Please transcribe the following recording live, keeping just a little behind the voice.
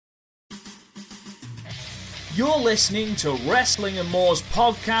You're listening to Wrestling and More's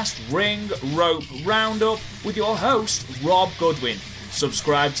podcast Ring Rope Roundup with your host, Rob Goodwin.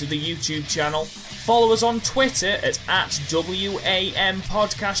 Subscribe to the YouTube channel, follow us on Twitter at WAM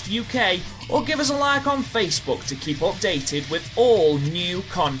Podcast UK, or give us a like on Facebook to keep updated with all new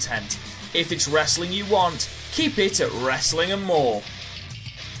content. If it's wrestling you want, keep it at Wrestling and More.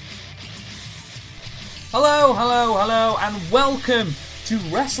 Hello, and welcome to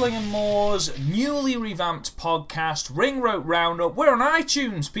Wrestling and More's newly revamped podcast, Ring Rope Roundup. We're on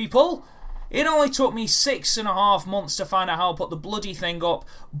iTunes, people. It only took me 6.5 months to find out how to put the bloody thing up,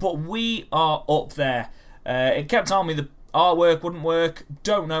 but we are up there. It kept telling me the artwork wouldn't work,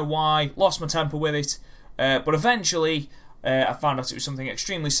 don't know why, lost my temper with it, but eventually I found out it was something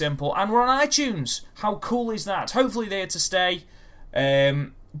extremely simple, and we're on iTunes. How cool is that? Hopefully they're here to stay.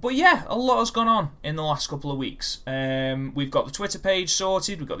 But yeah, a lot has gone on in the last couple of weeks. We've got the Twitter page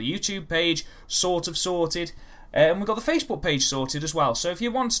sorted, we've got the YouTube page sort of sorted, and we've got the Facebook page sorted as well. So if you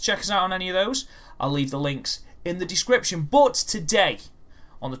want to check us out on any of those, I'll leave the links in the description. But today,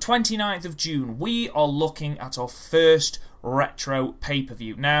 on the 29th of June, we are looking at our first retro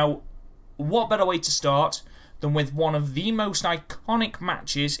pay-per-view. Now, what better way to start than with one of the most iconic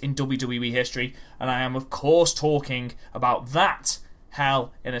matches in WWE history, and I am of course talking about that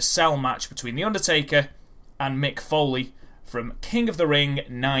Hell in a Cell match between The Undertaker and Mick Foley from King of the Ring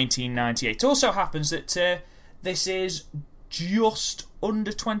 1998. It also happens that this is just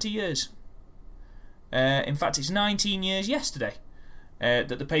under 20 years. In fact, it's 19 years yesterday that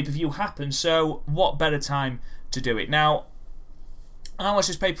the pay-per-view happened, so what better time to do it? Now, I watched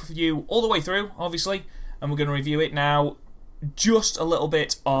this pay-per-view all the way through, obviously, and we're going to review it now. Just a little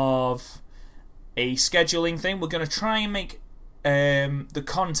bit of a scheduling thing. We're going to try and make the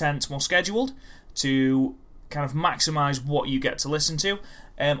content more scheduled to kind of maximise what you get to listen to.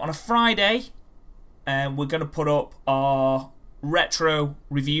 On a Friday, we're going to put up our retro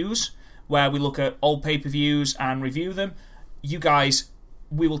reviews, where we look at old pay-per-views and review them. You guys,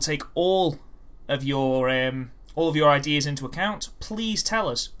 we will take all of your ideas into account. Please tell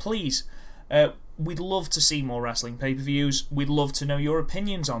us, please. We'd love to see more wrestling pay-per-views. We'd love to know your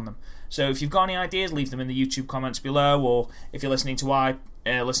opinions on them. So if you've got any ideas, leave them in the YouTube comments below, or if you're listening to us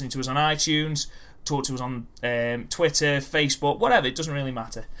on iTunes, talk to us on Twitter, Facebook, whatever, it doesn't really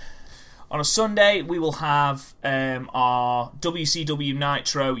matter. On a Sunday, we will have our WCW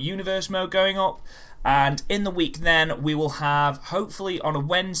Nitro Universe mode going up, and in the week then, we will have, hopefully on a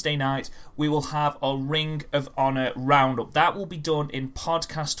Wednesday night, we will have our Ring of Honor Roundup. That will be done in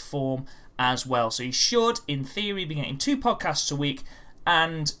podcast form as well. So you should, in theory, be getting 2 podcasts a week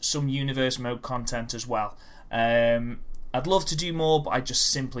and some Universe Mode content as well. I'd love to do more, but I just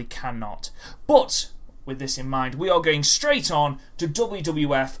simply cannot. But with this in mind, we are going straight on to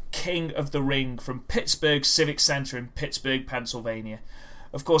WWF King of the Ring from Pittsburgh Civic Center in Pittsburgh, Pennsylvania.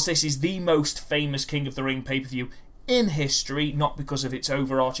 Of course, this is the most famous King of the Ring pay-per-view in history, not because of its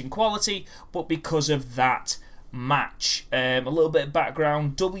overarching quality, but because of that match. A little bit of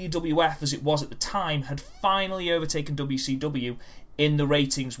background: WWF, as it was at the time, had finally overtaken WCW in the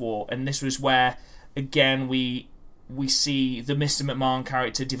ratings war, and this was where, again, we see the Mr. McMahon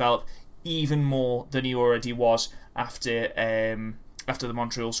character develop even more than he already was after the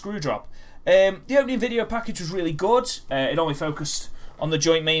Montreal Screwjob. The opening video package was really good. It only focused on the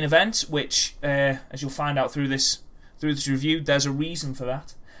joint main event, which, as you'll find out through this review, there's a reason for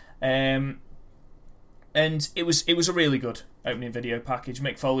that. And it was a really good opening video package.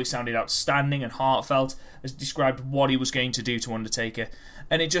 Mick Foley sounded outstanding and heartfelt as described what he was going to do to Undertaker,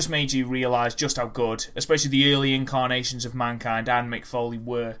 and it just made you realise just how good, especially the early incarnations of Mankind and Mick Foley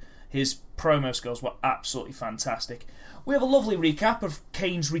were. His promo skills were absolutely fantastic. We have a lovely recap of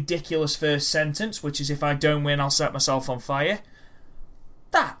Kane's ridiculous first sentence, which is, "If I don't win, I'll set myself on fire."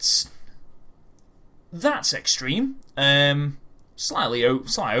 That's extreme. Slight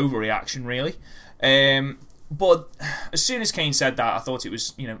overreaction, really. But as soon as Kane said that, I thought it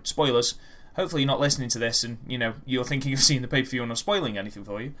was, spoilers. Hopefully you're not listening to this and, you're thinking of seeing the pay-per-view and not spoiling anything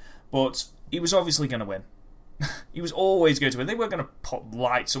for you. But he was obviously going to win. He was always going to win. They weren't going to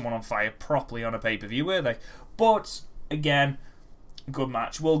light someone on fire properly on a pay-per-view, were they? But, again, good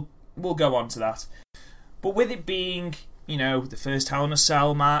match. We'll go on to that. But with it being, the first Hell in a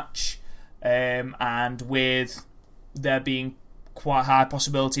Cell match, and with there being quite a high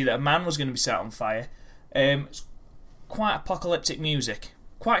possibility that a man was going to be set on fire, it's quite apocalyptic music.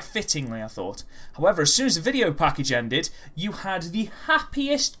 Quite fittingly, I thought. However, as soon as the video package ended, you had the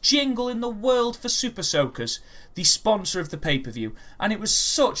happiest jingle in the world for Super Soakers, the sponsor of the pay-per-view. And it was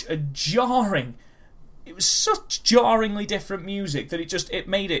such jarringly different music that it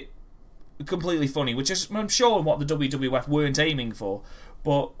made it completely funny, which is, I'm sure, what the WWF weren't aiming for.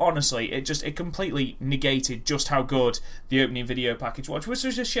 But honestly, it completely negated just how good the opening video package was, which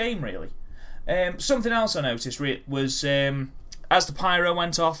was a shame, really. Something else I noticed was as the pyro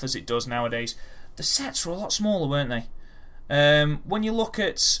went off, as it does nowadays, the sets were a lot smaller, weren't they? When you look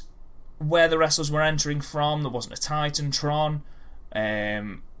at where the wrestlers were entering from, there wasn't a Titantron.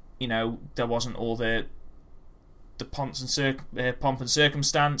 There wasn't all the pomp and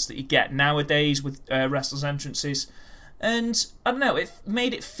circumstance that you get nowadays with wrestlers' entrances. And, I don't know, it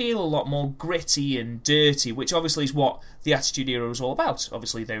made it feel a lot more gritty and dirty, which obviously is what the Attitude Era was all about.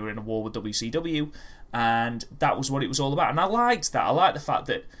 Obviously, they were in a war with WCW, and that was what it was all about. And I liked that. I liked the fact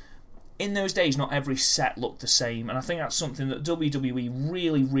that in those days, not every set looked the same, and I think that's something that WWE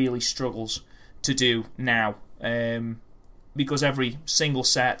really, really struggles to do now. Because every single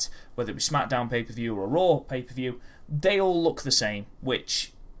set, whether it be SmackDown pay-per-view or a Raw pay-per-view, they all look the same,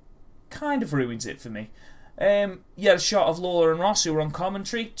 which kind of ruins it for me. You had a shot of Lawler and Ross, who were on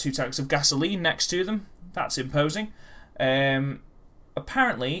commentary, 2 tanks of gasoline next to them. That's imposing.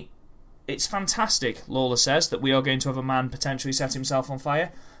 Apparently, it's fantastic, Lawler says, that we are going to have a man potentially set himself on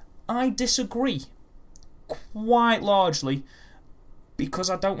fire. I disagree, quite largely,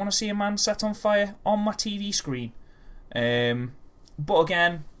 because I don't want to see a man set on fire on my TV screen. But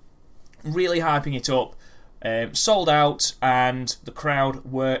again, really hyping it up. Sold out, and the crowd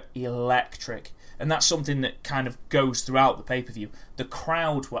were electric. And that's something that kind of goes throughout the pay-per-view. The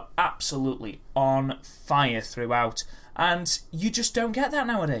crowd were absolutely on fire throughout. And you just don't get that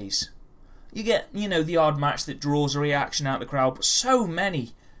nowadays. You get, the odd match that draws a reaction out of the crowd, but so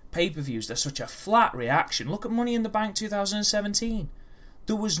many pay-per-views, there's such a flat reaction. Look at Money in the Bank 2017.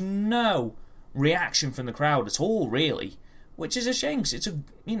 There was no reaction from the crowd at all, really. Which is a shame, because it's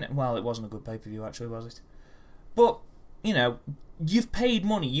well, it wasn't a good pay-per-view, actually, was it? But, you've paid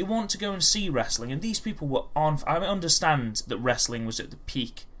money, you want to go and see wrestling, and these people were on. I understand that wrestling was at the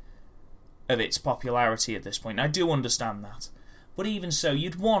peak of its popularity at this point. I do understand that, but even so,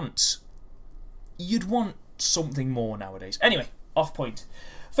 you'd want something more nowadays. Anyway, off point.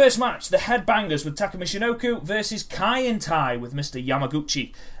 First match, the Headbangers with Taka Michinoku versus Kai and Tai with Mr.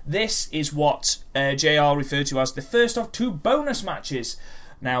 Yamaguchi. This is what JR referred to as the first of 2 bonus matches.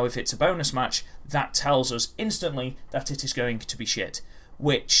 Now, if it's a bonus match, that tells us instantly that it is going to be shit,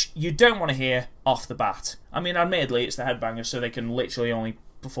 which you don't want to hear off the bat. I mean, admittedly, it's the Headbangers, so they can literally only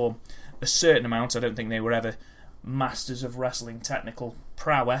perform a certain amount. I don't think they were ever masters of wrestling technical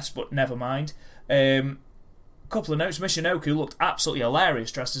prowess, but never mind. Couple of notes, Michinoku looked absolutely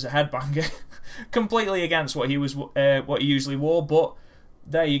hilarious dressed as a headbanger. Completely against what he usually wore, but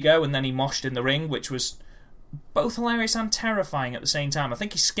there you go. And then he moshed in the ring, which was both hilarious and terrifying at the same time. I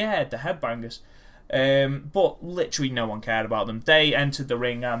think he scared the Headbangers. But literally no one cared about them. They entered the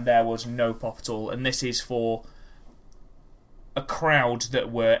ring and there was no pop at all. And this is for a crowd that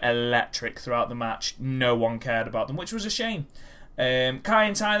were electric throughout the match. No one cared about them, which was a shame. Kai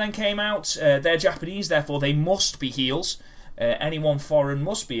and Tai then came out. They're Japanese, therefore they must be heels. Anyone foreign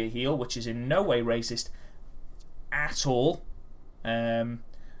must be a heel, which is in no way racist at all. But,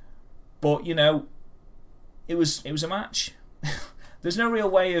 it was a match. There's no real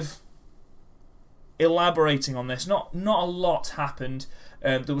way of elaborating on this. Not a lot happened.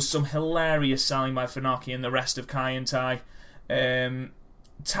 There was some hilarious selling by Funaki and the rest of Kai and Tai.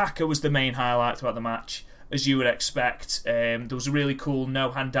 Taka was the main highlight throughout the match, as you would expect. There was a really cool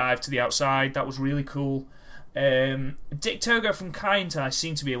no-hand dive to the outside. That was really cool. Dick Togo from Kai and Tai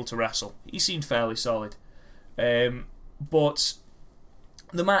seemed to be able to wrestle. He seemed fairly solid. But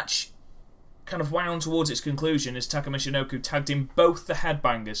the match kind of wound towards its conclusion as Taka Michinoku tagged in both the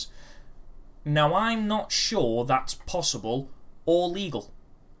Headbangers. Now, I'm not sure that's possible or legal,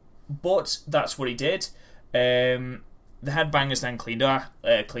 but that's what he did. The Headbangers then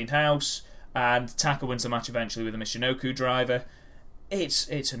cleaned house, and Taka wins the match eventually with a Michinoku driver. It's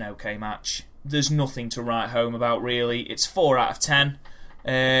an okay match. There's nothing to write home about, really. It's 4 out of 10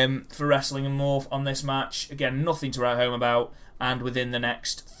 for Wrestling and More on this match. Again, nothing to write home about. And within the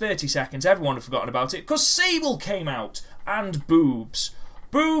next 30 seconds, everyone had forgotten about it because Sable came out. And boobs.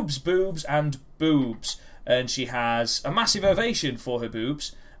 Boobs, boobs, and boobs. And she has a massive ovation for her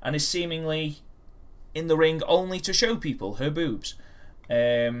boobs and is seemingly in the ring only to show people her boobs.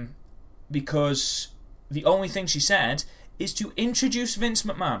 Because the only thing she said is to introduce Vince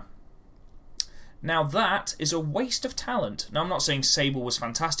McMahon. Now that is a waste of talent. Now I'm not saying Sable was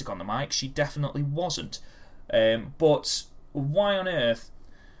fantastic on the mic, she definitely wasn't. But why on earth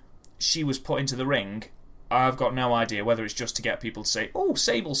she was put into the ring, I've got no idea. Whether it's just to get people to say, oh,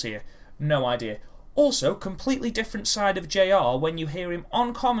 Sable's here, no idea. Also, completely different side of JR when you hear him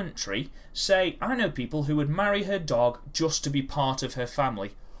on commentary say, I know people who would marry her dog just to be part of her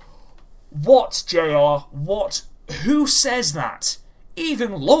family. What, JR? What? Who says that?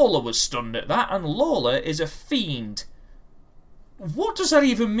 Even Lawler was stunned at that, and Lawler is a fiend. What does that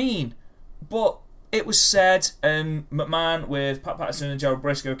even mean? But it was said, and McMahon with Pat Patterson and Gerald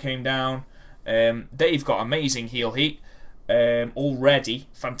Briscoe came down. They've got amazing heel heat. Already,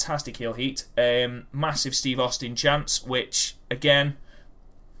 fantastic heel heat. Massive Steve Austin chants, which, again,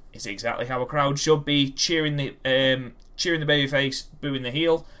 is exactly how a crowd should be. Cheering the babyface, booing the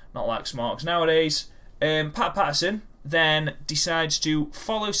heel. Not like Smarks nowadays. Pat Patterson then decides to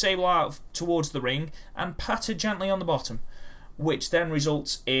follow Sable out towards the ring and pat her gently on the bottom, which then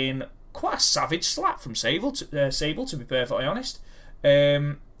results in quite a savage slap from Sable, to be perfectly honest.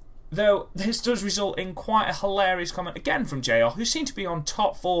 Though this does result in quite a hilarious comment again from JR, who seemed to be on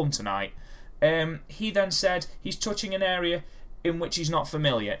top form tonight. He then said he's touching an area in which he's not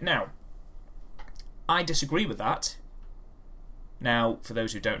familiar. Now, I disagree with that. Now, for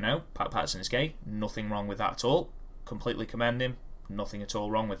those who don't know, Pat Patterson is gay. Nothing wrong with that at all. Completely commend him. Nothing at all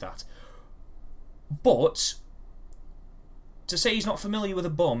wrong with that. But to say he's not familiar with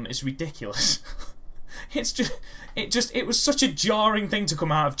a bum is ridiculous. It was such a jarring thing to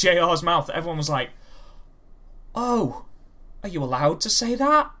come out of JR's mouth that everyone was like, oh, are you allowed to say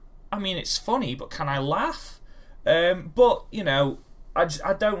that? I mean, it's funny, but can I laugh? But, you know,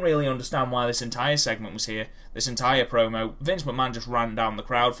 I don't really understand why this entire segment was here, this entire promo. Vince McMahon just ran down the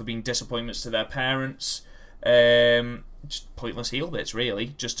crowd for being disappointments to their parents. Just pointless heel bits, really,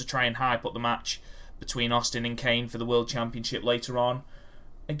 just to try and hype up the match between Austin and Kane for the World Championship later on.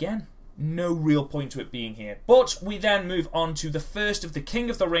 Again, no real point to it being here. But we then move on to the first of the King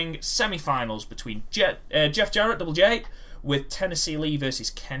of the Ring semi-finals between Jeff Jarrett, Double J, with Tennessee Lee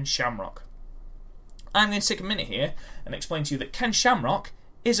versus Ken Shamrock. I'm going to take a minute here and explain to you that Ken Shamrock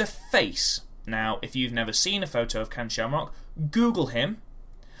is a face. Now, if you've never seen a photo of Ken Shamrock, Google him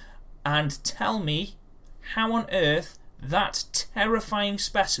and tell me how on earth that terrifying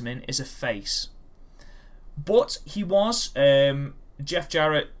specimen is a face. But he was. Jeff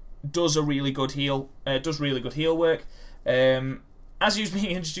Jarrett does really good heel work. As he was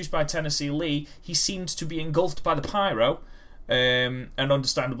being introduced by Tennessee Lee, he seemed to be engulfed by the pyro, and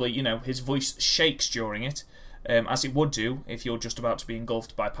understandably, you know, his voice shakes during it, as it would do if you're just about to be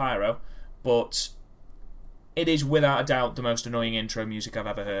engulfed by pyro. But it is without a doubt the most annoying intro music I've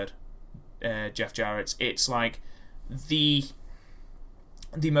ever heard. Jeff Jarrett's. It's like the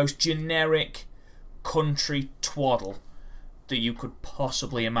most generic country twaddle that you could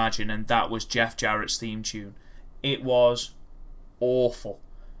possibly imagine, and that was Jeff Jarrett's theme tune. It was awful.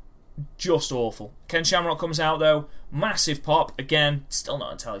 Just awful. Ken Shamrock comes out though, massive pop. Again, still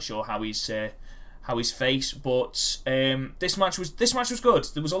not entirely sure how he's face, but this match was good.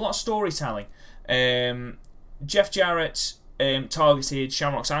 There was a lot of storytelling. Jeff Jarrett targeted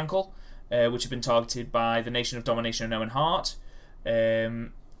Shamrock's ankle, which had been targeted by the Nation of Domination and Owen Hart.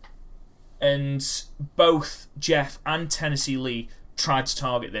 And both Jeff and Tennessee Lee tried to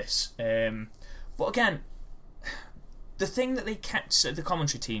target this. But again, the thing that the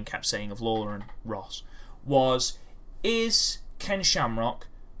commentary team kept saying of Lawler and Ross was, is Ken Shamrock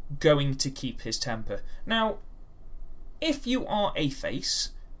going to keep his temper? Now, if you are a face,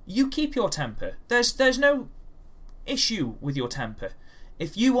 you keep your temper. There's no issue with your temper.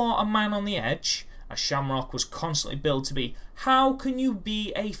 If you are a man on the edge, as Shamrock was constantly billed to be, how can you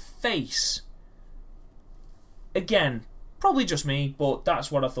be a face? Again, probably just me, but that's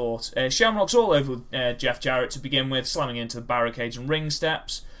what I thought. Shamrock's all over Jeff Jarrett to begin with, slamming into the barricades and ring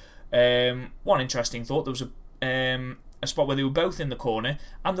steps. One interesting thought, there was a spot where they were both in the corner,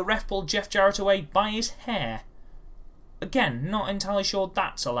 and the ref pulled Jeff Jarrett away by his hair. Again, not entirely sure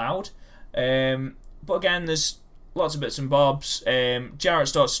that's allowed. But again, there's lots of bits and bobs. Jarrett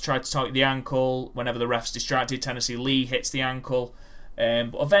starts to try to target the ankle. Whenever the ref's distracted, Tennessee Lee hits the ankle.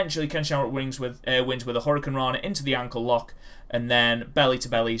 But eventually, Ken Shamrock wins with a Hurricane Rana into the ankle lock, and then belly to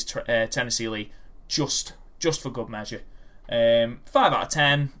bellies Tennessee Lee just for good measure. 5 out of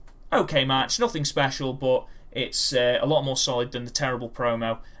 10. Okay match, nothing special, but it's a lot more solid than the terrible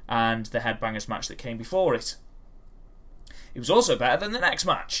promo and the Headbangers match that came before it. It was also better than the next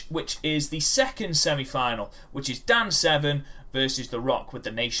match, which is the second semi-final, which is Dan Severn versus The Rock with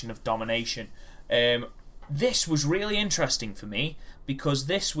the Nation of Domination. This was really interesting for me, because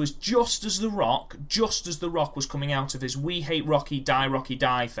this was just as The Rock was coming out of his We Hate Rocky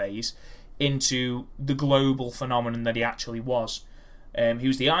Die phase into the global phenomenon that he actually was. He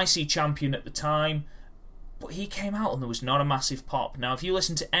was the IC champion at the time, But he came out and there was not a massive pop. Now, if you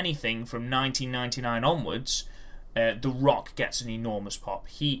listen to anything from 1999 onwards, The Rock gets an enormous pop.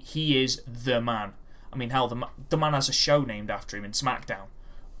 He is the man. I mean, hell, the man has a show named after him in SmackDown.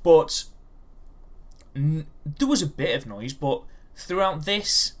 But there was a bit of noise, but throughout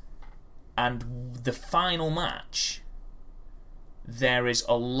this and the final match, there is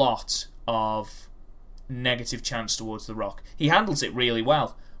a lot of negative chants towards The Rock. He handles it really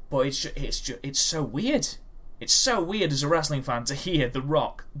well, but it's so weird. It's so weird as a wrestling fan to hear The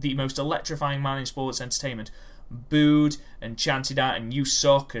Rock, the most electrifying man in sports entertainment, booed and chanted at, and you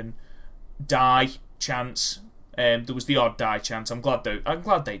suck, and die chants. There was the odd die chant. I'm glad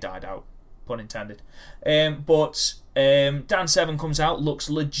they died out, pun intended. But Dan Severn comes out, looks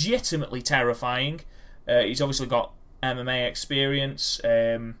legitimately terrifying. He's obviously got MMA experience.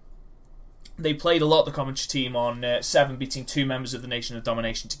 They played a lot, the commentary team, on Severn beating 2 members of the Nation of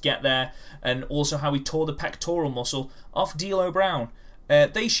Domination to get there, and also how he tore the pectoral muscle off D'Lo Brown.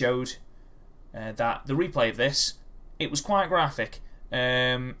 They showed that the replay of this, it was quite graphic.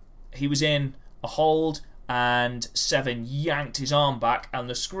 He was in a hold, and Severn yanked his arm back, and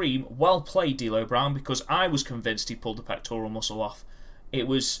the scream, well played D'Lo Brown, because I was convinced he pulled the pectoral muscle off. It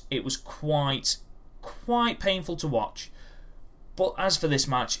was quite painful to watch. But as for this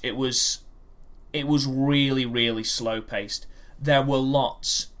match, it was really, really slow paced. There were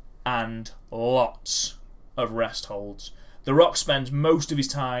lots and lots of rest holds. The Rock spends most of his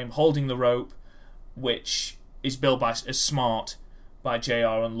time holding the rope, which is billed as smart by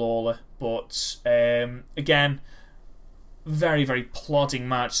JR and Lawler. But again, very, very plodding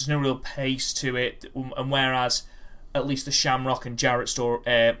match. There's no real pace to it. And whereas at least the Shamrock and Jarrett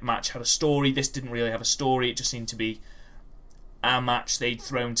match had a story, this didn't really have a story. It just seemed to be a match they'd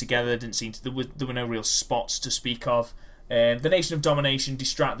thrown together. There were no real spots to speak of. The Nation of Domination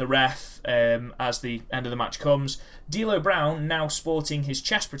distract the ref as the end of the match comes. D'Lo Brown, now sporting his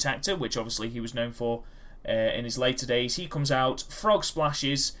chest protector, which obviously he was known for in his later days, he comes out, frog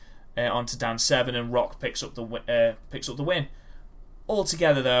splashes onto Dan Severn, and Rock picks up the win.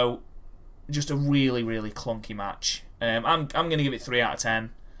 Altogether, though, just a really, really clunky match. I'm going to give it 3 out of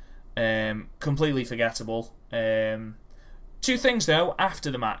 10. Completely forgettable. 2 things, though, after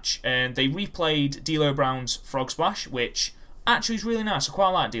the match. They replayed D'Lo Brown's Frog Splash, which actually is really nice. I quite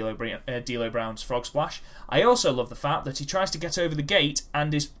like D'Lo Brown's Frog Splash. I also love the fact that he tries to get over the gate,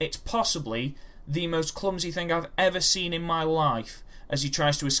 and it's possibly the most clumsy thing I've ever seen in my life. As he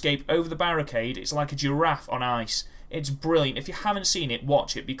tries to escape over the barricade, it's like a giraffe on ice. It's brilliant. If you haven't seen it,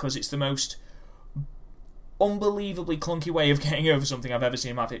 watch it, because it's the most unbelievably clunky way of getting over something I've ever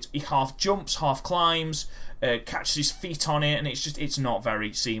seen in my life. He half jumps, half climbs, catches his feet on it, and it's not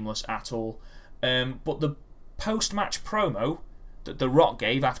very seamless at all. But the post-match promo that The Rock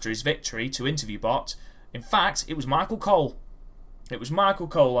gave after his victory to InterviewBot, in fact, it was Michael Cole.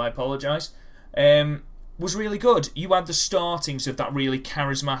 I apologise. Was really good. You had the startings of that really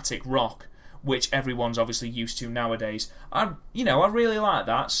charismatic Rock, which everyone's obviously used to nowadays. I really like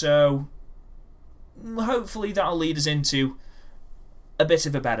that, so hopefully that'll lead us into a bit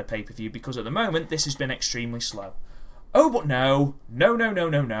of a better pay-per-view, because at the moment this has been extremely slow. Oh, but no.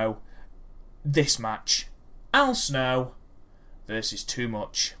 This match, Al Snow versus Too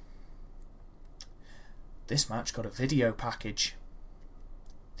Much. This match got a video package.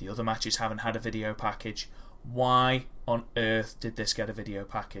 The other matches haven't had a video package. Why on earth did this get a video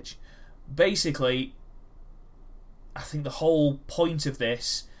package? Basically, I think the whole point of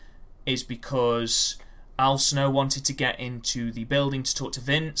this is because Al Snow wanted to get into the building to talk to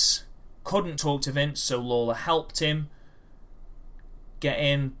Vince, couldn't talk to Vince, so Lawler helped him get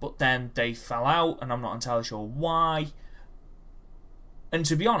in, but then they fell out, and I'm not entirely sure why. And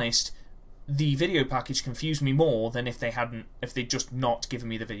to be honest, the video package confused me more than if they'd just not given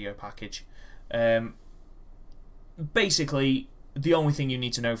me the video package. Basically, the only thing you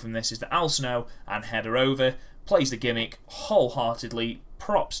need to know from this is that Al Snow and Heather Over plays the gimmick wholeheartedly.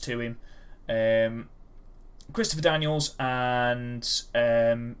 Props to him. Christopher Daniels and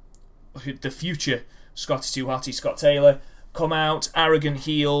the future Scotty 2 Hotty, Scott Taylor, come out, arrogant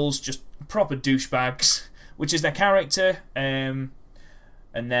heels, just proper douchebags, which is their character. And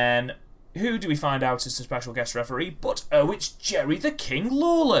then who do we find out as the special guest referee? But it's Jerry the King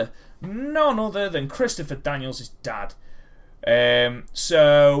Lawler, none other than Christopher Daniels' dad.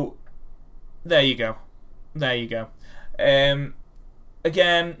 So there you go.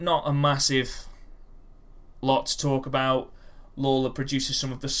 Again, not a massive lot to talk about. Lawler produces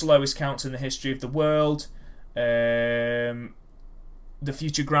some of the slowest counts in the history of the world. The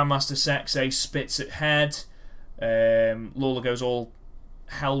future Grandmaster Sexay spits at Head. Lawler goes all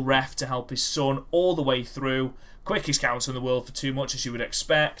Hell Ref to help his son all the way through. Quickest counter in the world for Too Much, as you would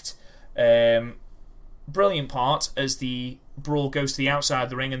expect. Brilliant part as the brawl goes to the outside of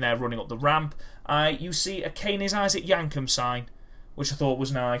the ring and they're running up the ramp. You see a Kane is Isaac Yankem sign, which I thought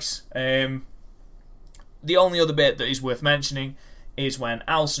was nice. The only other bit that is worth mentioning is when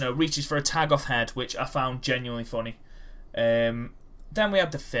Al Snow reaches for a tag off head, which I found genuinely funny. Then we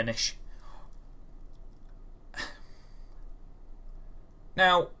had the finish.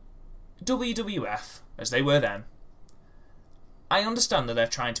 Now, WWF, as they were then, I understand that they're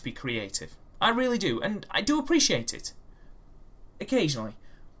trying to be creative. I really do, and I do appreciate it. Occasionally.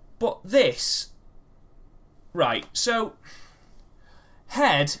 But this... Right, so...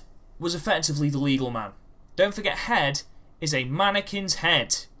 Head was effectively the legal man. Don't forget, Head is a mannequin's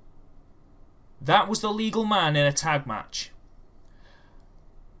head. That was the legal man in a tag match.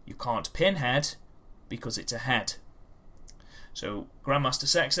 You can't pin Head because it's a head. So Grandmaster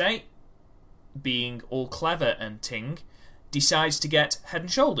Sexay, being all clever and ting, decides to get Head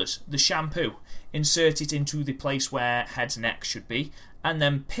and Shoulders, the shampoo, insert it into the place where Head's neck should be, and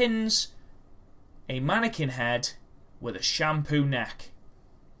then pins a mannequin head with a shampoo neck.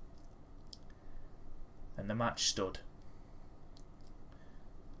 And the match stood.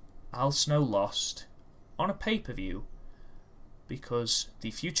 Al Snow lost on a pay-per-view because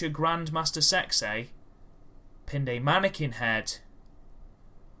the future Grandmaster Sexay pinned a mannequin head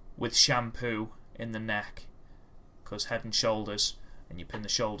with shampoo in the neck, because Head and Shoulders, and you pin the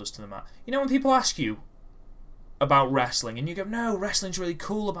shoulders to the mat. You know, when people ask you about wrestling and you go, no, wrestling's really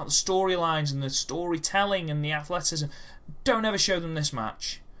cool about the storylines and the storytelling and the athleticism, don't ever show them this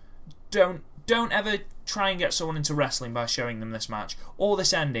match. Don't ever try and get someone into wrestling by showing them this match or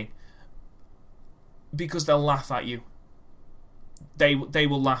this ending, because they'll laugh at you. They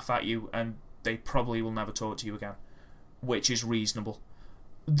will laugh at you, and they probably will never talk to you again, which is reasonable.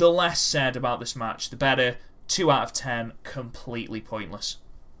 The less said about this match, the better. 2 out of 10, completely pointless.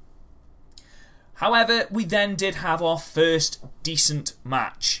 However, we then did have our first decent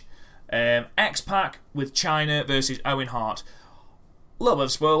match. X-Pac with Chyna versus Owen Hart. A little bit of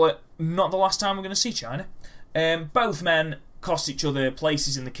a spoiler, not the last time we're going to see Chyna. Both men cost each other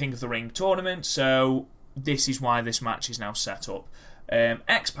places in the King of the Ring tournament, so this is why this match is now set up.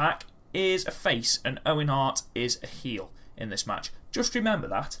 X-Pac is a face and Owen Hart is a heel in this match. Just remember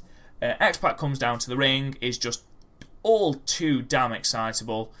that. X-Pac comes down to the ring, is just all too damn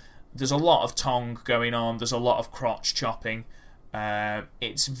excitable. There's a lot of tongue going on, there's a lot of crotch chopping.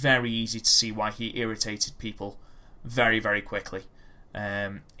 It's very easy to see why he irritated people very, very quickly.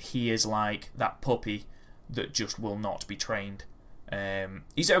 He is like that puppy that just will not be trained.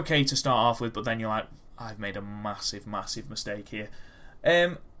 He's okay to start off with, but then you're like, I've made a massive, massive mistake here.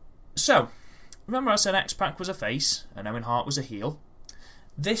 So, remember I said X-Pac was a face and Owen Hart was a heel?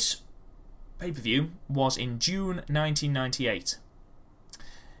 This pay-per-view was in June 1998.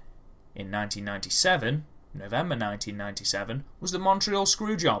 In 1997, November 1997, was the Montreal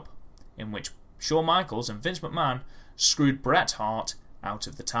Screwjob, in which Shawn Michaels and Vince McMahon screwed Bret Hart out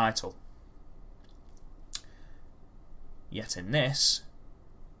of the title. Yet in this,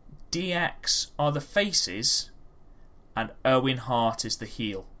 DX are the faces and Owen Hart is the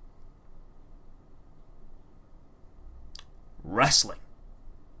heel. Wrestling.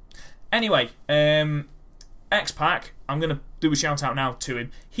 Anyway, X-Pac, I'm going to do a shout out now to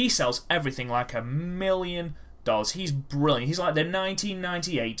him. He sells everything like $1 million. He's brilliant. He's like the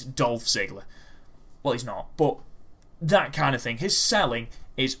 1998 Dolph Ziggler. Well, he's not, but that kind of thing. His selling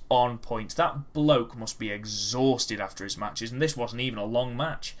is on point. That bloke must be exhausted after his matches, and this wasn't even a long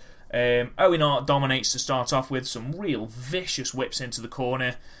match. Owen Hart dominates to start off with, some real vicious whips into the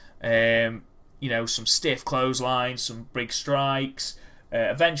corner. Some stiff clotheslines, some big strikes.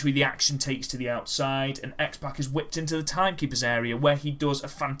 Eventually the action takes to the outside and X-Pac is whipped into the timekeeper's area, where he does a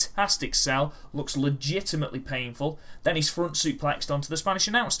fantastic sell, looks legitimately painful. Then he's front suplexed onto the Spanish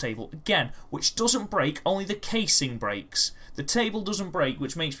announce table, again, which doesn't break, only the casing breaks. The table doesn't break,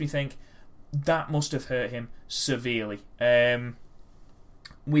 which makes me think that must have hurt him severely.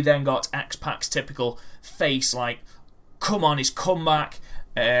 We then got X-Pac's typical face, like, come on, his comeback.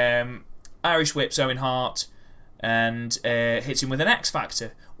 Irish whips Owen Hart and hits him with an X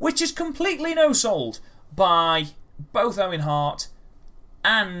Factor, which is completely no-sold by both Owen Hart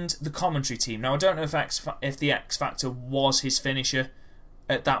and the commentary team. Now, I don't know if the X Factor was his finisher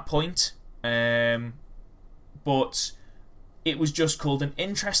at that point, but it was just called an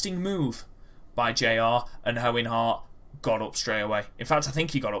interesting move by JR, and Owen Hart got up straight away. In fact, I think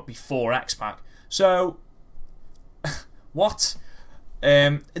he got up before X-Pac. So, what?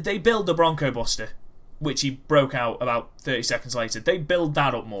 They build the Bronco Buster which he broke out about 30 seconds later. They build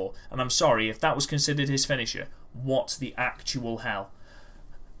that up more, and I'm sorry, if that was considered his finisher, what the actual hell?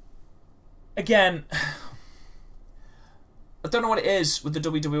 Again, I don't know what it is with the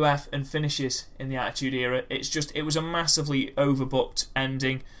WWF and finishes in the Attitude Era. It was a massively overbooked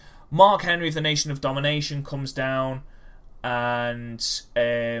ending. Mark Henry of the Nation of Domination comes down and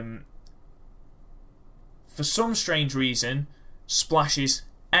for some strange reason splashes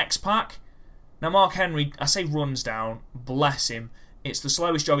X-Pac. Now Mark Henry, I say runs down, bless him. It's the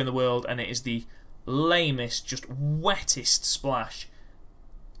slowest jog in the world, and it is the lamest, just wettest splash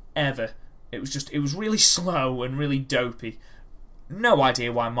ever. It was really slow and really dopey. No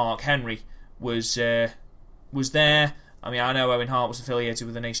idea why Mark Henry was there. I mean, I know Owen Hart was affiliated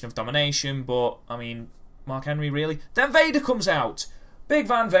with the Nation of Domination, but I mean, Mark Henry really. Then Vader comes out, Big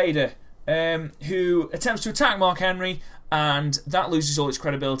Van Vader, who attempts to attack Mark Henry, and that loses all its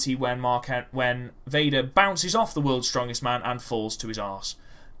credibility when Vader bounces off the World's Strongest Man and falls to his arse.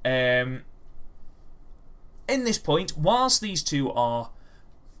 In this point, whilst these two are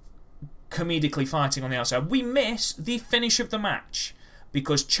comedically fighting on the outside, we miss the finish of the match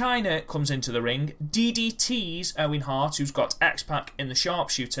because Chyna comes into the ring, DDTs Owen Hart, who's got X-Pac in the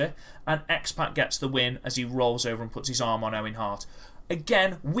sharpshooter, and X-Pac gets the win as he rolls over and puts his arm on Owen Hart.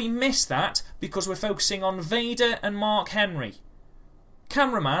 Again, we miss that because we're focusing on Vader and Mark Henry.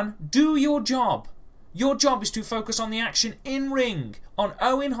 Cameraman, do your job. Your job is to focus on the action in ring, on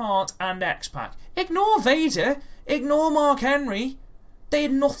Owen Hart and X-Pac. Ignore Vader, ignore Mark Henry. They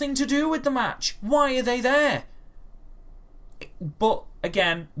had nothing to do with the match. Why are they there? But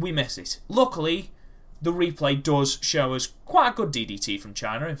again, we miss it. Luckily, the replay does show us quite a good DDT from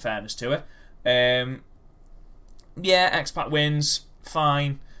Chyna, in fairness to her. Yeah, X-Pac wins.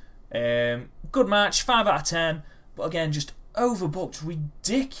 Fine. Good match, 5 out of 10. But again, just overbooked,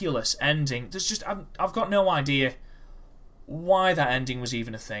 ridiculous ending. I've got no idea why that ending was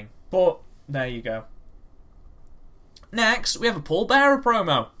even a thing. But there you go. Next, we have a Paul Bearer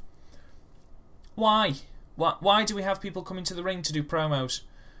promo. Why? Why do we have people coming to the ring to do promos?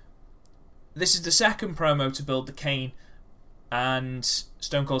 This is the second promo to build the Kane and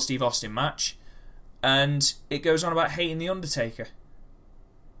Stone Cold Steve Austin match, and it goes on about hating The Undertaker,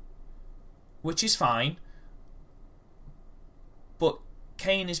 which is fine, but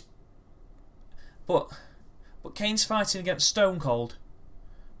Kane's fighting against Stone Cold.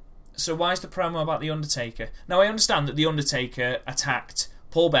 So why is the promo about The Undertaker? Now, I understand that The Undertaker attacked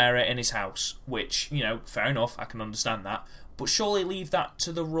Paul Bearer in his house, which, fair enough, I can understand that. But surely leave that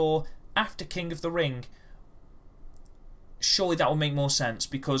to the Raw after King of the Ring. Surely that will make more sense,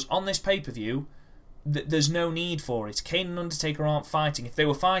 because on this pay-per-view, there's no need for it. Kane and Undertaker aren't fighting. If they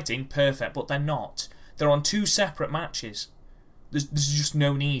were fighting, perfect, but they're not. They're on two separate matches. There's just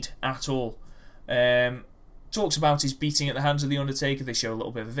no need at all. Talks about his beating at the hands of The Undertaker. They show a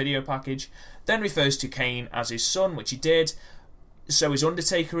little bit of a video package. Then refers to Kane as his son, which he did. So is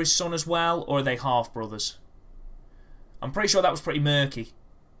Undertaker his son as well, or are they half-brothers? I'm pretty sure that was pretty murky,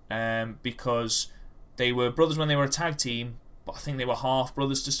 because they were brothers when they were a tag team, but I think they were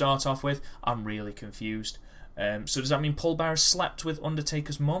half-brothers to start off with. I'm really confused. So does that mean Paul Bearer slept with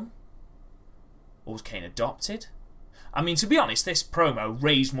Undertaker's mum? Or was Kane adopted? I mean, to be honest, this promo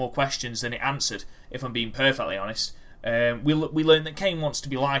raised more questions than it answered, if I'm being perfectly honest. We learned that Kane wants to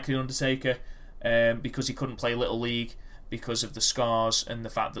be like The Undertaker because he couldn't play Little League because of the scars and the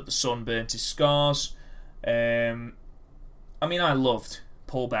fact that the sun burnt his scars. I mean, I loved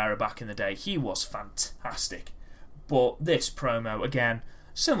Paul Bearer back in the day. He was fantastic. But this promo, again,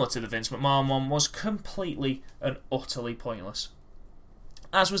 similar to the Vince McMahon one, was completely and utterly pointless.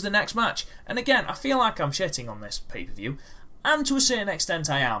 As was the next match. And again, I feel like I'm shitting on this pay-per-view, and to a certain extent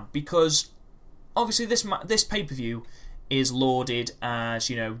I am, because obviously this pay-per-view is lauded as,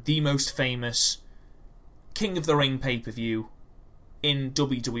 the most famous King of the Ring pay-per-view in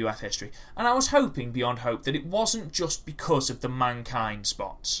WWF history. And I was hoping beyond hope that it wasn't just because of the Mankind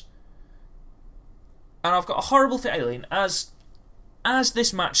spots. And I've got a horrible feeling, as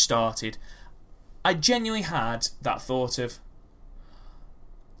this match started, I genuinely had that thought of,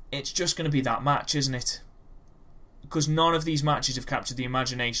 it's just going to be that match, isn't it? Because none of these matches have captured the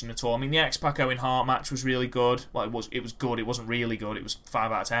imagination at all. I mean, the X-Pac Owen Hart match was really good. Well, it was good. It wasn't really good. It was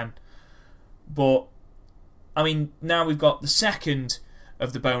 5 out of 10. But, I mean, now we've got the second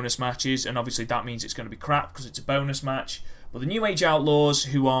of the bonus matches, and obviously that means it's going to be crap because it's a bonus match. But the New Age Outlaws,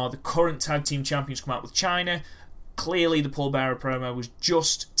 who are the current tag team champions, come out with Chyna. Clearly, the Paul Bearer promo was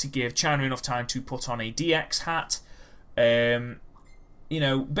just to give Chyna enough time to put on a DX hat.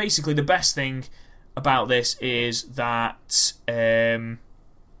 Basically the best thing about this is that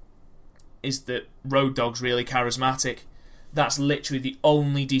is that Road Dogg's really charismatic. That's literally the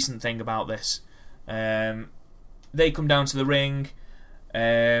only decent thing about this. They come down to the ring.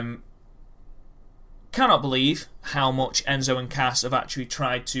 Cannot believe how much Enzo and Cass have actually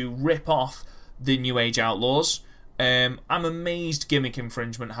tried to rip off the New Age Outlaws. I'm amazed gimmick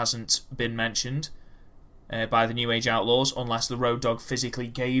infringement hasn't been mentioned by the New Age Outlaws, unless the Road Dogg physically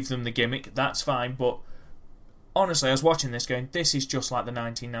gave them the gimmick. That's fine, but honestly, I was watching this going, this is just like the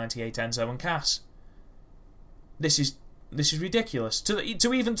 1998 Enzo and Cass. This is ridiculous.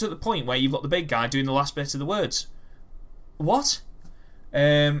 Even to the point where you've got the big guy doing the last bit of the words. What?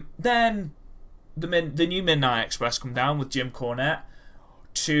 Then the new Midnight Express come down with Jim Cornette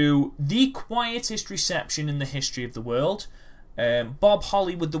to the quietest reception in the history of the world. Bob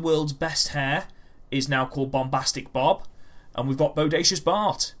Holly with the world's best hair is now called Bombastic Bob, and we've got Bodacious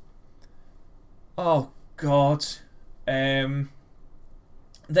Bart. Oh God.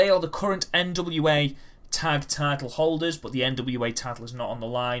 They are the current NWA tag title holders, but the NWA title is not on the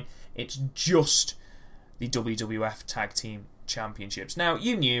line. It's just the WWF Tag Team Championships. Now,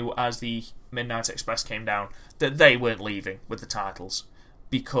 you knew as the Midnight Express came down that they weren't leaving with the titles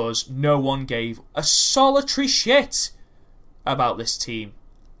because no one gave a solitary shit about this team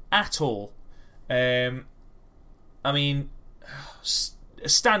at all. I mean,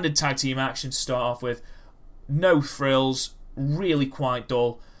 standard tag team action to start off with, no frills, really quite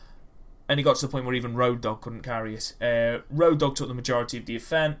dull, and it got to the point where even Road Dogg couldn't carry it. Road Dogg took the majority of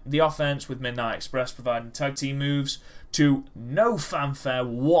the offense, with Midnight Express providing tag team moves to no fanfare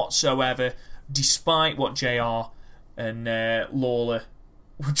whatsoever, despite what JR and Lawler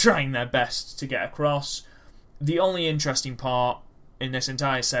were trying their best to get across. The only interesting part in this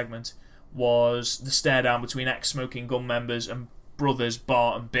entire segment was the stare down between ex-Smoking Gun members and brothers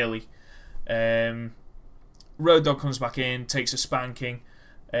Bart and Billy. Road Dogg comes back in, takes a spanking.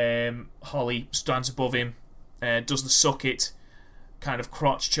 Holly stands above him, does the suck it kind of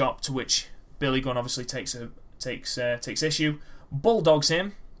crotch chop, to which Billy Gunn obviously takes issue, bulldogs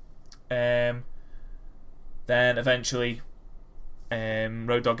him. Then eventually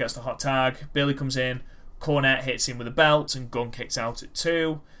Road Dogg gets the hot tag. Billy comes in, Cornette hits him with a belt, and Gunn kicks out at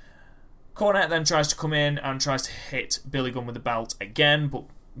 2. Cornette then tries to come in and tries to hit Billy Gunn with the belt again, but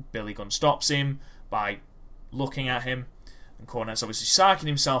Billy Gunn stops him by looking at him, and Cornette's obviously psyching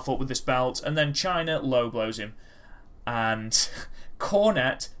himself up with this belt, and then Chyna low blows him, and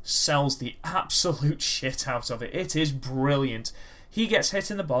Cornette sells the absolute shit out of it. It is brilliant. He gets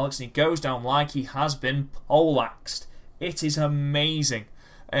hit in the bollocks and he goes down like he has been poleaxed. It is amazing.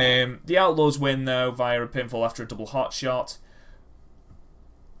 The Outlaws win though via a pinfall after a double hot shot.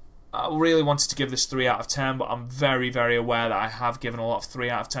 I really wanted to give this 3 out of 10, but I'm very, very aware that I have given a lot of 3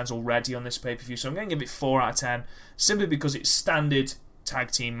 out of 10s already on this pay-per-view, so I'm going to give it 4 out of 10, simply because it's standard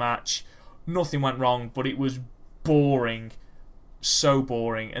tag team match. Nothing went wrong, but it was boring. So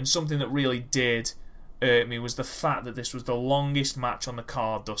boring. And something that really did hurt me was the fact that this was the longest match on the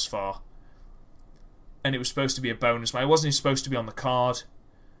card thus far. And it was supposed to be a bonus match. It wasn't even supposed to be on the card.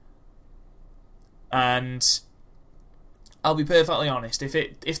 And I'll be perfectly honest,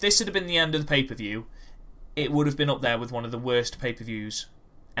 if this had been the end of the pay-per-view, it would have been up there with one of the worst pay-per-views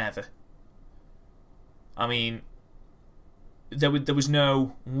ever. I mean, there was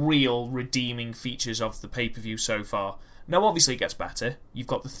no real redeeming features of the pay-per-view so far. Now, obviously it gets better. You've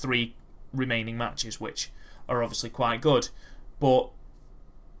got the 3 remaining matches, which are obviously quite good, but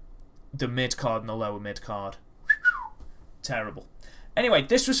the mid-card and the lower mid-card, terrible. Anyway,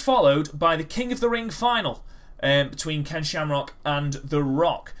 this was followed by the King of the Ring final, between Ken Shamrock and The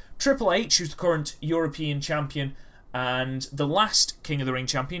Rock. Triple H, who's the current European champion and the last King of the Ring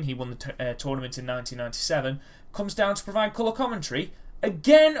champion, he won the tournament in 1997, comes down to provide colour commentary,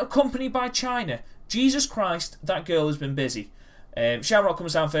 again accompanied by Chyna. Jesus Christ, that girl has been busy. Shamrock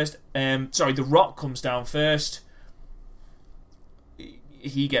comes down first. The Rock comes down first.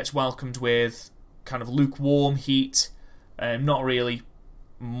 He gets welcomed with kind of lukewarm heat. Not really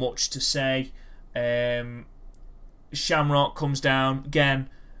much to say. Shamrock comes down, again,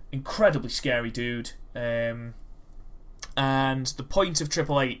 incredibly scary dude. And the point of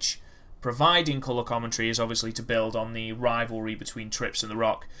Triple H providing colour commentary is obviously to build on the rivalry between Trips and The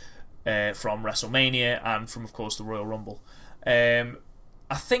Rock from WrestleMania and from, of course, the Royal Rumble. I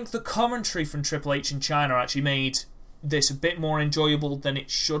think the commentary from Triple H and Chyna actually made this a bit more enjoyable than it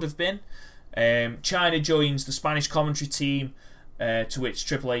should have been. Chyna joins the Spanish commentary team, to which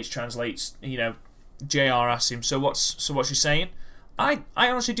Triple H translates, JR asks him, so what's she saying? I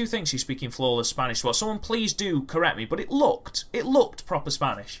honestly do think she's speaking flawless Spanish. Well, someone please do correct me, but it looked proper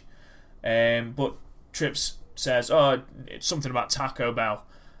Spanish. But Trips says, it's something about Taco Bell.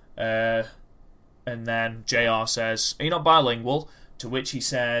 And then JR says, "Are you not bilingual?" To which he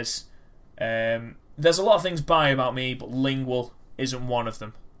says, "There's a lot of things bi about me, but lingual isn't one of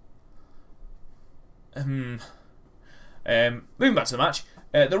them." Moving back to the match,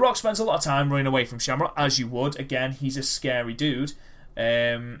 The Rock spends a lot of time running away from Shamrock, as you would. Again, he's a scary dude.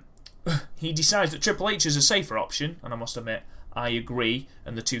 He decides that Triple H is a safer option, and I must admit, I agree.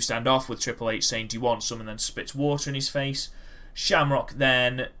 And the two stand off, with Triple H saying, "Do you want some?" and then spits water in his face. Shamrock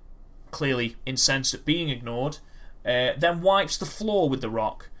then, clearly incensed at being ignored, then wipes the floor with The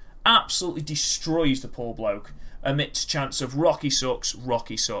Rock. Absolutely destroys the poor bloke amidst chants of "Rocky sucks,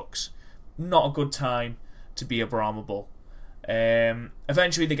 Rocky sucks." Not a good time to be a Brahma Bull.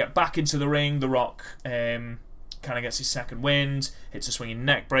 Eventually they get back into the ring. The Rock kind of gets his second wind, hits a swinging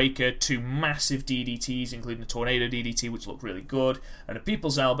neck breaker, 2 massive DDTs, including a tornado DDT, which looked really good, and a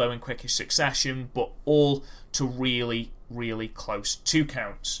people's elbow in quickest succession, but all to really, really close 2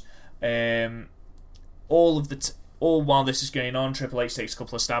 counts. All while this is going on, Triple H takes a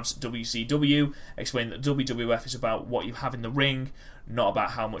couple of stabs at WCW, explaining that WWF is about what you have in the ring, not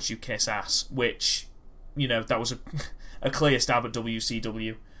about how much you kiss ass, which, that was a clear stab at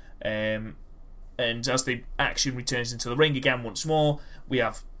WCW. And as the action returns into the ring again once more, we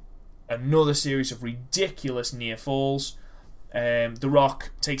have another series of ridiculous near falls. The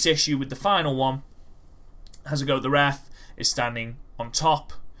Rock takes issue with the final one, has a go at the ref, is standing on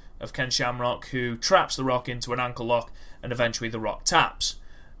top of Ken Shamrock, who traps The Rock into an ankle lock, and eventually The Rock taps.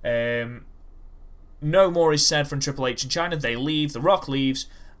 No more is said from Triple H and China. They leave, The Rock leaves,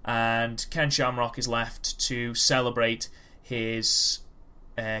 and Ken Shamrock is left to celebrate his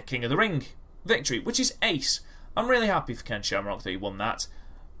King of the Ring victory, which is ace. I'm really happy for Ken Shamrock that he won that.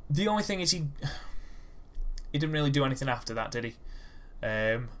 The only thing is he didn't really do anything after that, did he?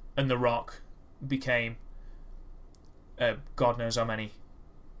 And The Rock became God knows how many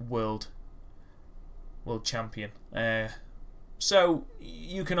world champion. So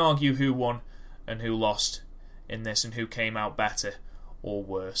you can argue who won and who lost in this, and who came out better or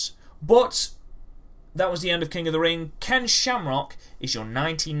worse. But that was the end of King of the Ring. Ken Shamrock is your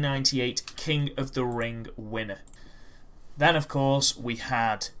 1998 King of the Ring winner. Then, of course, we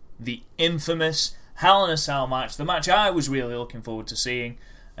had the infamous Hell in a Cell match, the match I was really looking forward to seeing,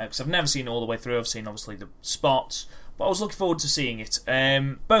 because I've never seen it all the way through. I've seen, obviously, the spots, but I was looking forward to seeing it.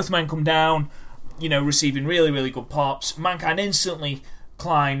 Both men come down, receiving really, really good pops. Mankind instantly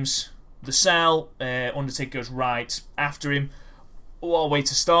climbs the cell. Undertaker goes right after him. What a way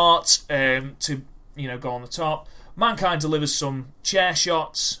to start, to go on the top. Mankind delivers some chair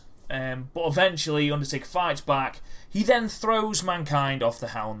shots, but eventually Undertaker fights back. He then throws Mankind off the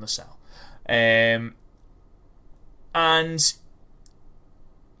Hell in the Cell. And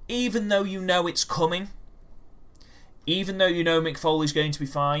even though you know it's coming, even though you know Mick Foley's going to be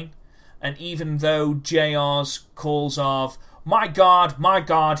fine, and even though JR's calls of, my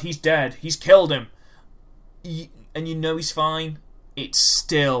God, he's dead, he's killed him, and you know he's fine, it's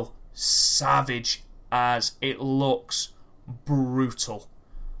still savage as it looks brutal.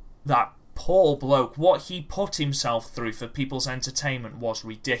 That poor bloke, what he put himself through for people's entertainment was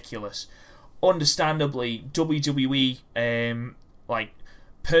ridiculous. Understandably, WWE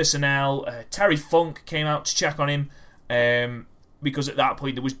personnel, Terry Funk came out to check on him, because at that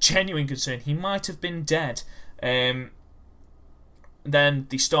point there was genuine concern he might have been dead. Then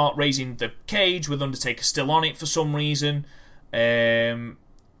they start raising the cage with Undertaker still on it for some reason. Then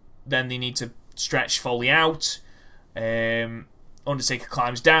they need to stretch Foley out. Undertaker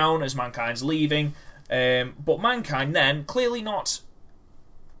climbs down as Mankind's leaving, but Mankind then, clearly not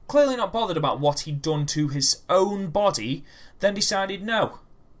bothered about what he'd done to his own body, then decided, no,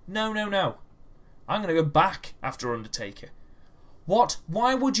 I'm going to go back after Undertaker. What?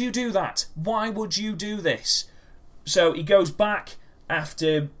 Why would you do that? Why would you do this? So he goes back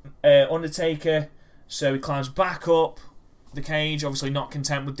after Undertaker, so he climbs back up the cage, obviously not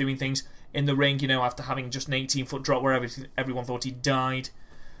content with doing things in the ring, after having just an 18-foot drop where everyone thought he died.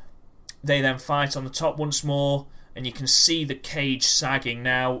 They then fight on the top once more, and you can see the cage sagging.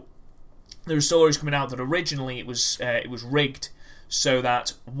 Now, there are stories coming out that originally it was rigged so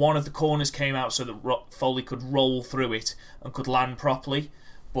that one of the corners came out so that Foley could roll through it and could land properly,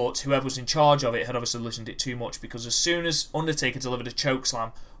 but whoever was in charge of it had obviously loosened it too much, because as soon as Undertaker delivered a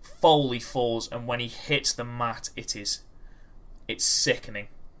chokeslam, Foley falls, and when he hits the mat, it's sickening.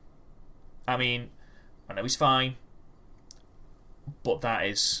 I mean, I know he's fine, but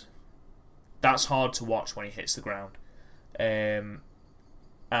that's hard to watch when he hits the ground. And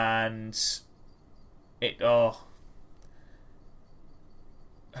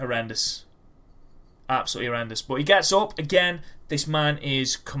horrendous. Absolutely horrendous. But he gets up again, This man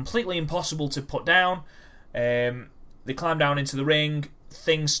is completely impossible to put down. They climb down into the ring.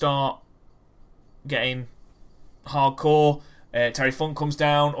 Things start getting hardcore. Terry Funk comes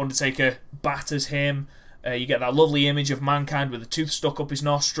down. Undertaker batters him. You get that lovely image of Mankind with a tooth stuck up his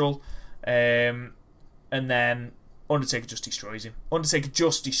nostril. And then Undertaker just destroys him. Undertaker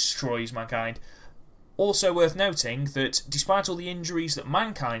just destroys Mankind. Also worth noting that despite all the injuries that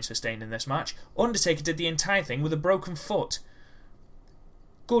Mankind sustained in this match, Undertaker did the entire thing with a broken foot.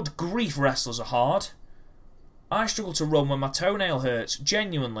 Good grief, wrestlers are hard. I struggle to run when my toenail hurts.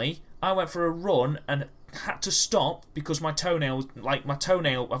 Genuinely, I went for a run and had to stop because my toenail, I've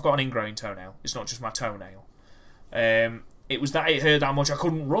got an ingrowing toenail. It's not just my toenail. It was that it hurt that much I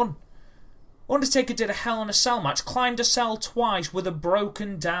couldn't run. Undertaker did a Hell in a Cell match, climbed a cell twice with a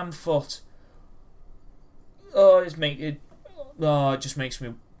broken damn foot. It just makes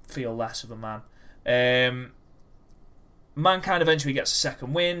me feel less of a man. Mankind eventually gets a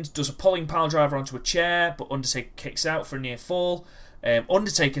second wind, does a pulling pile driver onto a chair, but Undertaker kicks out for a near fall.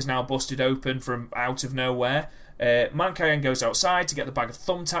 Undertaker's now busted open from out of nowhere. Mankind goes outside to get the bag of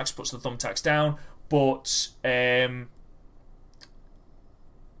thumbtacks, puts the thumbtacks down, but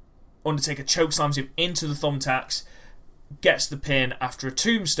Undertaker chokeslams him into the thumbtacks, gets the pin after a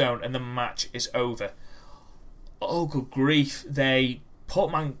tombstone, and the match is over. Oh, good grief. They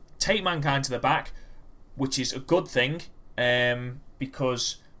take Mankind to the back, which is a good thing,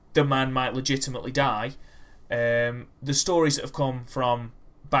 because the man might legitimately die. The stories that have come from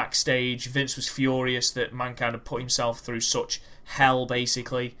backstage, Vince was furious that Mankind had put himself through such hell,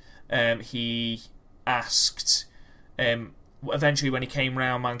 basically. He asked... eventually, when he came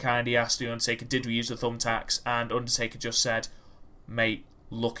round, Mankind, he asked the Undertaker, did we use the thumbtacks? And Undertaker just said, mate,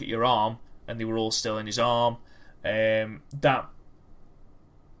 look at your arm. And they were all still in his arm. That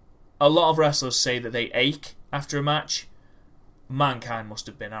a lot of wrestlers say that they ache after a match. Mankind must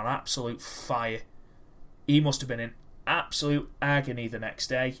have been on absolute fire. He must have been in absolute agony the next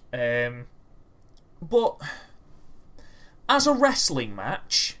day. But as a wrestling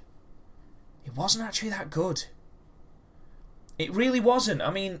match, it wasn't actually that good. It really wasn't. I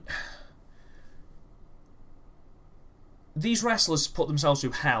mean, these wrestlers put themselves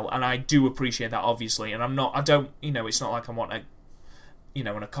through hell, and I do appreciate that, obviously. And it's not like I want an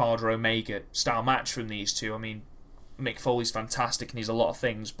Okada Omega style match from these two. I mean, Mick Foley's fantastic and he's a lot of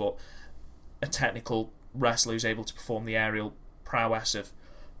things, but a technical wrestler who's able to perform the aerial prowess of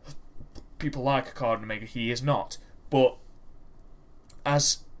people like Okada and Omega, he is not. But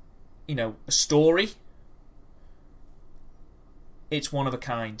as, a story, it's one of a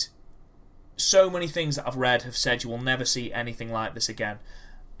kind. So many things that I've read have said you will never see anything like this again.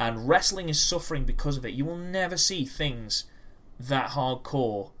 And wrestling is suffering because of it. You will never see things that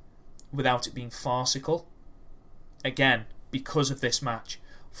hardcore without it being farcical. Again, because of this match.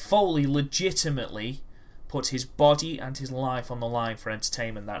 Foley legitimately put his body and his life on the line for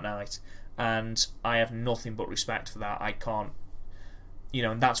entertainment that night. And I have nothing but respect for that. I can't...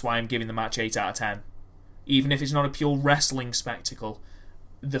 and that's why I'm giving the match 8 out of 10. Even if it's not a pure wrestling spectacle,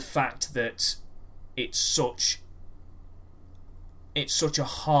 the fact that it's such a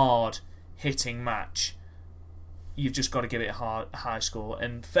hard hitting match, you've just got to give it a high score.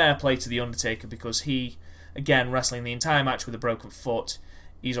 And fair play to The Undertaker, because he, again, wrestling the entire match with a broken foot,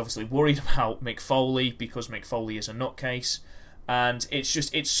 he's obviously worried about Mick Foley because Mick Foley is a nutcase, and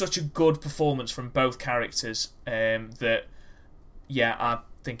it's such a good performance from both characters that I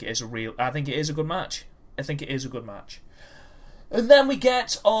think it is a good match. And then we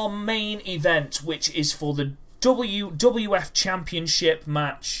get our main event, which is for the WWF Championship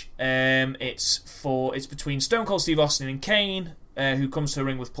match. It's between Stone Cold Steve Austin and Kane, who comes to the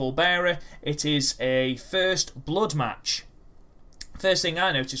ring with Paul Bearer. It is a first blood match. First thing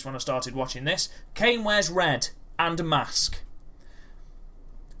I noticed when I started watching this, Kane wears red and a mask.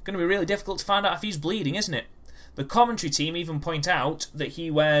 Going to be really difficult to find out if he's bleeding, isn't it? The commentary team even point out that he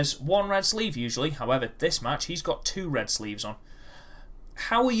wears one red sleeve usually. However, this match, he's got 2 red sleeves on.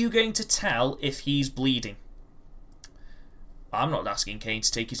 How are you going to tell if he's bleeding? I'm not asking Kane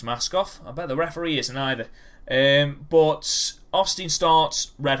to take his mask off. I bet the referee isn't either. But Austin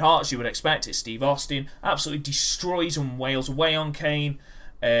starts red hot, as you would expect. It's Steve Austin. Absolutely destroys and wails away on Kane.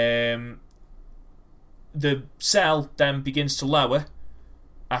 The cell then begins to lower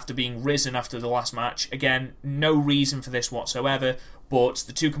after being risen after the last match. Again, no reason for this whatsoever, but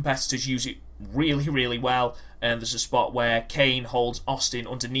the two competitors use it really, really well. And there's a spot where Kane holds Austin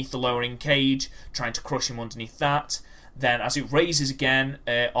underneath the lowering cage, trying to crush him underneath that. Then, as it raises again,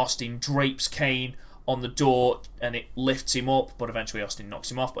 Austin drapes Kane on the door and it lifts him up, but eventually Austin knocks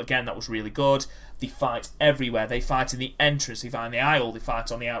him off. But again, that was really good. They fight everywhere. They fight in the entrance, they fight in the aisle, they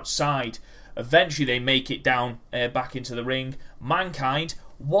fight on the outside. Eventually they make it down back into the ring. Mankind,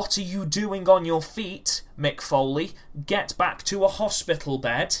 what are you doing on your feet, Mick Foley? Get back to a hospital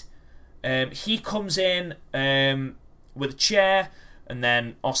bed. He comes in with a chair, and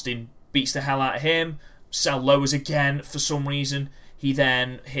then Austin beats the hell out of him. Cell lowers again for some reason. He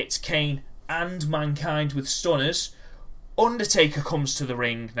then hits Kane and Mankind with stunners. Undertaker comes to the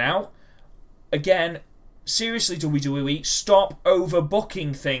ring now. Again, seriously, WWE, stop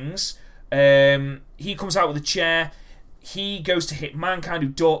overbooking things. He comes out with a chair. He goes to hit Mankind, who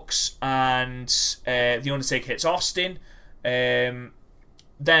ducks, and the Undertaker hits Austin. Then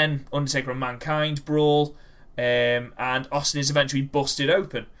Undertaker and Mankind brawl, and Austin is eventually busted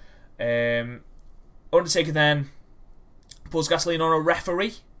open. Undertaker then pours gasoline on a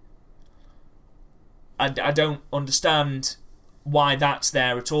referee. I don't understand why that's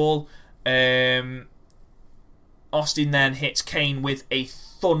there at all. Austin then hits Kane with a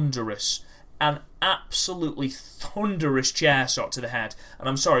an absolutely thunderous chair shot to the head. And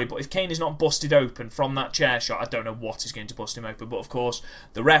I'm sorry, but if Kane is not busted open from that chair shot, I don't know what is going to bust him open. But of course,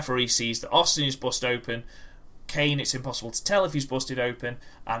 the referee sees that Austin is busted open. Kane, it's impossible to tell if he's busted open.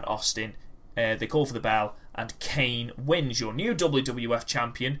 And Austin, they call for the bell, and Kane wins. Your new WWF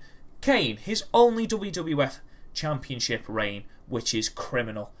champion. Kane, his only WWF championship reign, which is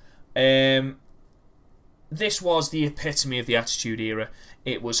criminal. This was the epitome of the Attitude Era.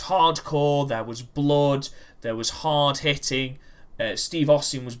 It was hardcore, there was blood, there was hard hitting. Steve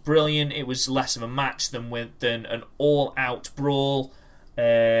Austin was brilliant. It was less of a match than an all-out brawl.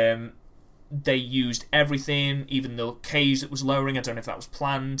 They used everything, even the cage that was lowering. I don't know if that was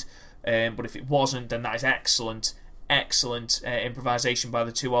planned, but if it wasn't, then that is excellent improvisation by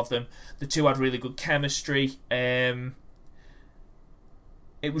the two of them. The two had really good chemistry. It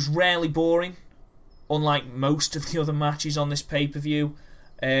was rarely boring, unlike most of the other matches on this pay-per-view.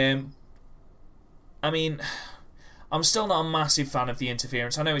 I mean, I'm still not a massive fan of the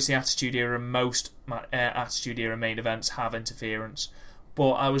interference. I know it's the Attitude Era, and most Attitude Era main events have interference,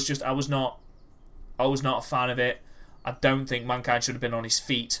 but I was not a fan of it. I don't think Mankind should have been on his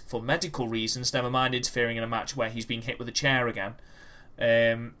feet for medical reasons, never mind interfering in a match where he's being hit with a chair again.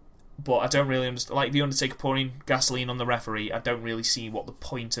 But I don't really understand, like the Undertaker pouring gasoline on the referee, I don't really see what the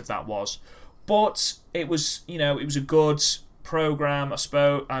point of that was. But it was, it was a good program, I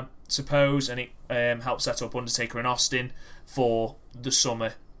suppose, and it helped set up Undertaker and Austin for the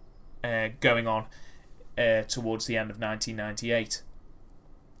summer going on towards the end of 1998.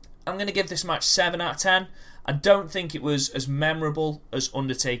 I'm going to give this match 7 out of 10. I don't think it was as memorable as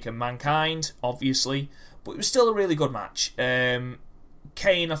Undertaker Mankind, obviously, but it was still a really good match.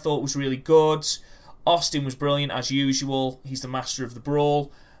 Kane, I thought, was really good. Austin was brilliant, as usual. He's the master of the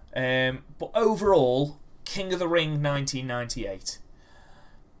brawl. But overall, King of the Ring 1998.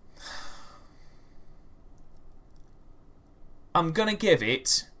 I'm going to give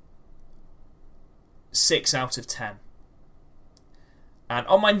it 6 out of 10. And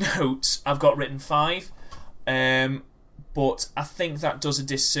on my notes, I've got written 5. But I think that does a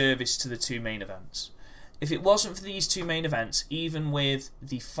disservice to the two main events. If it wasn't for these two main events, even with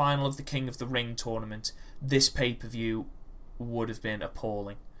the final of the King of the Ring tournament, this pay-per-view would have been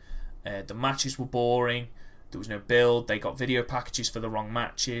appalling. The matches were boring. There was no build. They got video packages for the wrong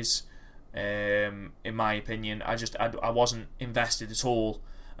matches. In my opinion, I wasn't invested at all.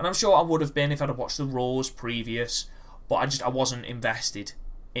 And I'm sure I would have been if I'd have watched the Raws previous, but I wasn't invested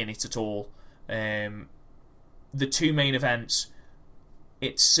in it at all. The two main events,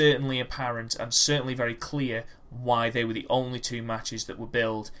 it's certainly apparent and certainly very clear why they were the only two matches that were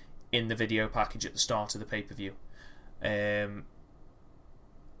billed in the video package at the start of the pay-per-view.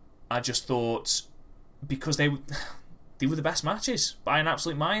 I just thought, because they were the best matches by an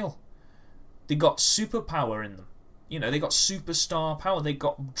absolute mile. They got superpower in them. They got superstar power. They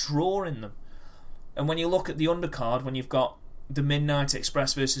got draw in them. And when you look at the undercard, when you've got the Midnight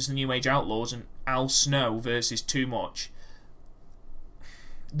Express versus the New Age Outlaws and Al Snow versus Too Much,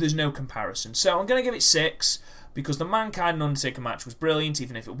 there's no comparison. So I'm going to give it 6 because the Mankind and Undertaker match was brilliant,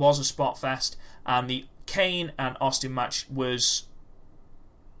 even if it was a spot fest, and the Kane and Austin match was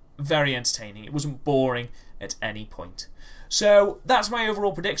very entertaining. It wasn't boring at any point. So that's my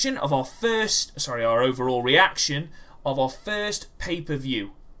overall prediction of our overall reaction of our first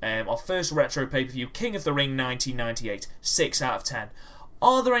pay-per-view. Our first retro pay-per-view, King of the Ring 1998, 6 out of 10.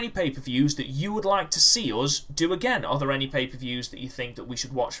 Are there any pay-per-views that you would like to see us do again? Are there any pay-per-views that you think that we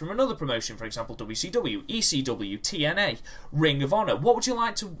should watch from another promotion? For example, WCW, ECW, TNA, Ring of Honor. What would you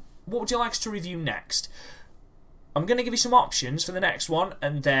like us to review next? I'm going to give you some options for the next one,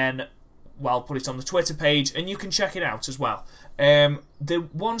 and then well, I'll put it on the Twitter page, and you can check it out as well. The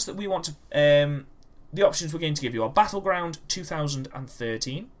ones that we want to... the options we're going to give you are Battleground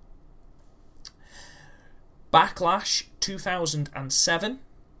 2013, Backlash 2007,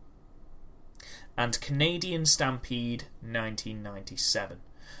 and Canadian Stampede 1997.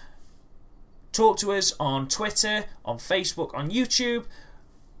 Talk to us on Twitter, on Facebook, on YouTube.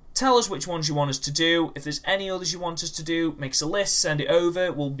 Tell us which ones you want us to do. If there's any others you want us to do, make us a list, send it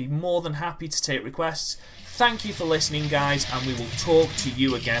over. We'll be more than happy to take requests. Thank you for listening, guys, and we will talk to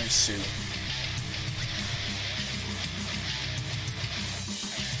you again soon.